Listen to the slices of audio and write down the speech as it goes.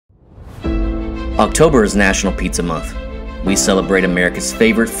October is National Pizza Month. We celebrate America's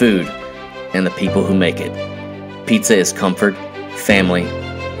favorite food and the people who make it. Pizza is comfort, family,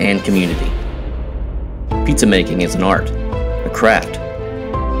 and community. Pizza making is an art, a craft,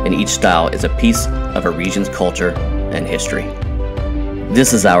 and each style is a piece of a region's culture and history.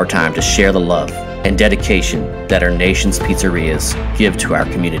 This is our time to share the love and dedication that our nation's pizzerias give to our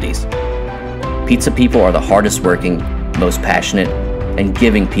communities. Pizza people are the hardest working, most passionate, and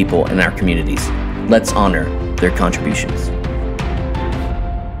giving people in our communities. Let's honor their contributions.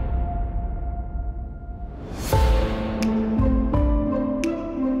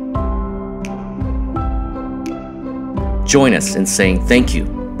 Join us in saying thank you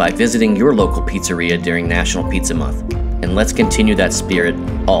by visiting your local pizzeria during National Pizza Month, and let's continue that spirit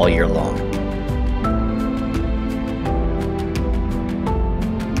all year long.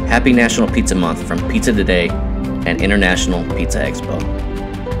 Happy National Pizza Month from Pizza Today and International Pizza Expo.